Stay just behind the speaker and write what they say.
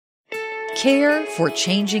Care for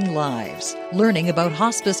Changing Lives. Learning about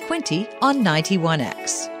Hospice Quinte on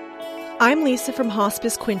 91X. I'm Lisa from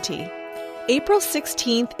Hospice Quinte. April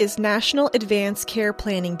 16th is National Advanced Care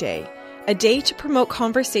Planning Day, a day to promote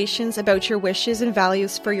conversations about your wishes and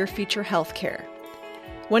values for your future health care.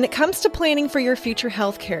 When it comes to planning for your future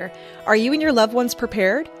health care, are you and your loved ones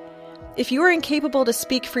prepared? If you are incapable to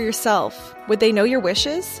speak for yourself, would they know your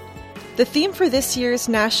wishes? The theme for this year's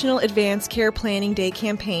National Advanced Care Planning Day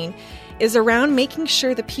campaign is around making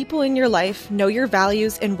sure the people in your life know your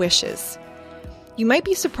values and wishes. You might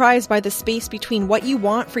be surprised by the space between what you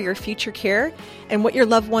want for your future care and what your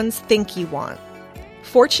loved ones think you want.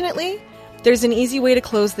 Fortunately, there's an easy way to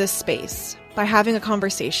close this space, by having a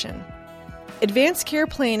conversation. Advanced care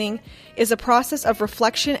planning is a process of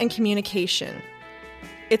reflection and communication.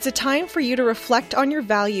 It's a time for you to reflect on your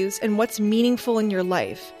values and what's meaningful in your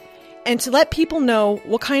life, and to let people know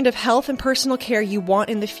what kind of health and personal care you want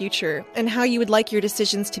in the future and how you would like your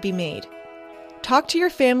decisions to be made. Talk to your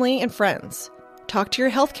family and friends. Talk to your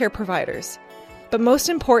healthcare providers. But most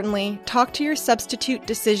importantly, talk to your substitute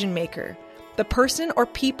decision maker, the person or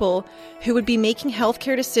people who would be making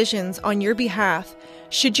healthcare decisions on your behalf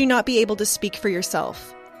should you not be able to speak for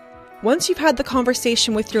yourself. Once you've had the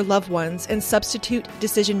conversation with your loved ones and substitute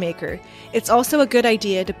decision maker, it's also a good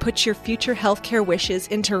idea to put your future healthcare wishes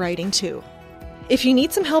into writing too. If you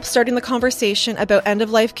need some help starting the conversation about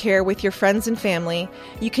end-of-life care with your friends and family,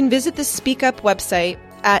 you can visit the Speak Up website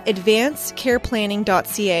at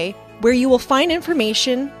advancedcareplanning.ca, where you will find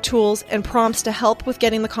information, tools, and prompts to help with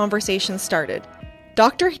getting the conversation started.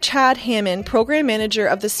 Dr. Chad Hammond, Program Manager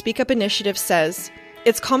of the Speak Up Initiative, says,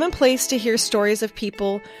 "It's commonplace to hear stories of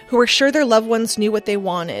people who were sure their loved ones knew what they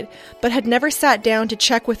wanted, but had never sat down to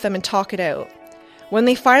check with them and talk it out. When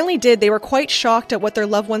they finally did, they were quite shocked at what their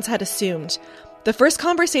loved ones had assumed. The first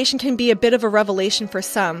conversation can be a bit of a revelation for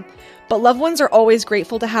some, but loved ones are always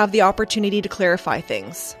grateful to have the opportunity to clarify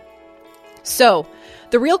things." So,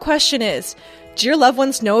 the real question is, do your loved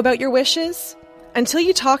ones know about your wishes? Until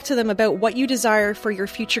you talk to them about what you desire for your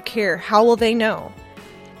future care, how will they know?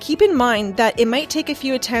 Keep in mind that it might take a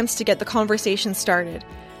few attempts to get the conversation started.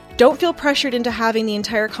 Don't feel pressured into having the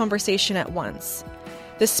entire conversation at once.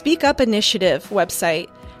 The Speak Up Initiative website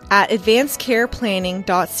at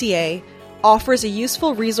advancedcareplanning.ca offers a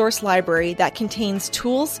useful resource library that contains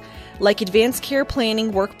tools like advanced care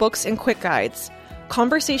planning workbooks and quick guides,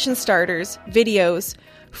 conversation starters, videos,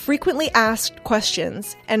 frequently asked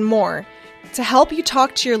questions, and more to help you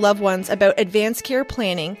talk to your loved ones about advanced care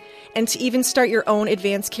planning and to even start your own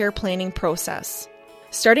advanced care planning process.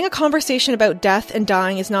 Starting a conversation about death and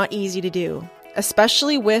dying is not easy to do,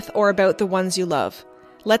 especially with or about the ones you love.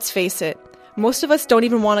 Let's face it, most of us don't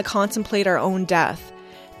even want to contemplate our own death.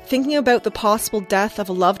 Thinking about the possible death of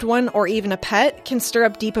a loved one or even a pet can stir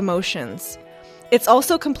up deep emotions. It's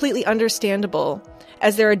also completely understandable,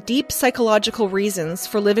 as there are deep psychological reasons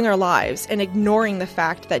for living our lives and ignoring the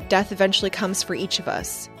fact that death eventually comes for each of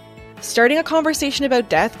us. Starting a conversation about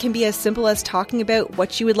death can be as simple as talking about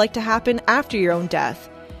what you would like to happen after your own death.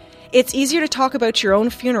 It's easier to talk about your own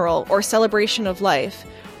funeral or celebration of life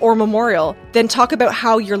or memorial than talk about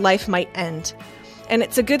how your life might end. And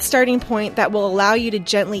it's a good starting point that will allow you to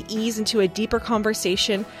gently ease into a deeper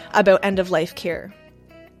conversation about end-of-life care.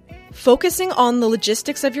 Focusing on the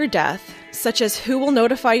logistics of your death, such as who will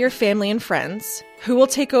notify your family and friends, who will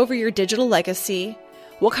take over your digital legacy,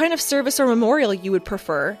 what kind of service or memorial you would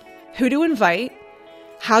prefer, who to invite,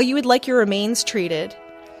 how you would like your remains treated,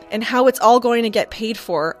 and how it's all going to get paid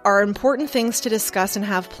for are important things to discuss and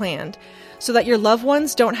have planned, so that your loved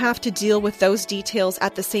ones don't have to deal with those details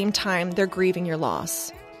at the same time they're grieving your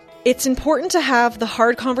loss. It's important to have the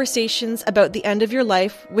hard conversations about the end of your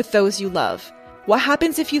life with those you love. What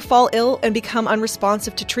happens if you fall ill and become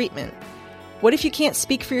unresponsive to treatment? What if you can't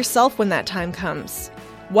speak for yourself when that time comes?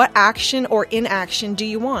 What action or inaction do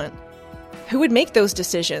you want? Who would make those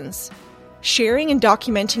decisions? Sharing and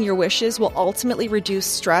documenting your wishes will ultimately reduce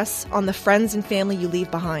stress on the friends and family you leave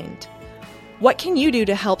behind. What can you do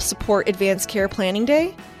to help support Advanced Care Planning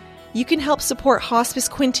Day? You can help support Hospice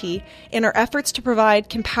Quinte in our efforts to provide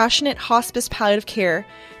compassionate hospice palliative care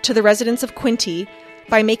to the residents of Quinte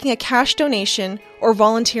by making a cash donation or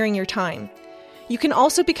volunteering your time. You can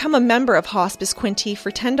also become a member of Hospice Quinte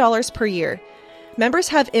for $10 per year. Members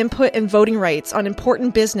have input and voting rights on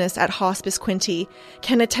important business at Hospice Quinte,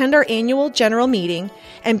 can attend our annual general meeting,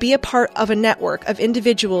 and be a part of a network of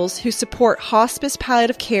individuals who support hospice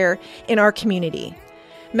palliative care in our community.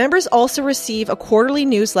 Members also receive a quarterly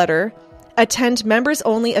newsletter, attend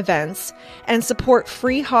members-only events, and support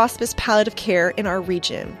free hospice palliative care in our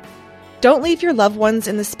region. Don't leave your loved ones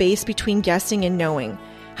in the space between guessing and knowing.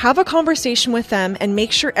 Have a conversation with them and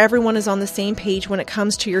make sure everyone is on the same page when it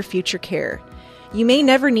comes to your future care. You may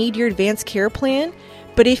never need your advanced care plan,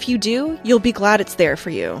 but if you do, you'll be glad it's there for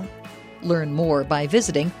you. Learn more by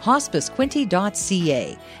visiting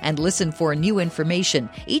hospicequinty.ca and listen for new information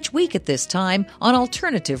each week at this time on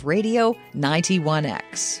Alternative Radio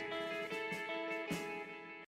 91X.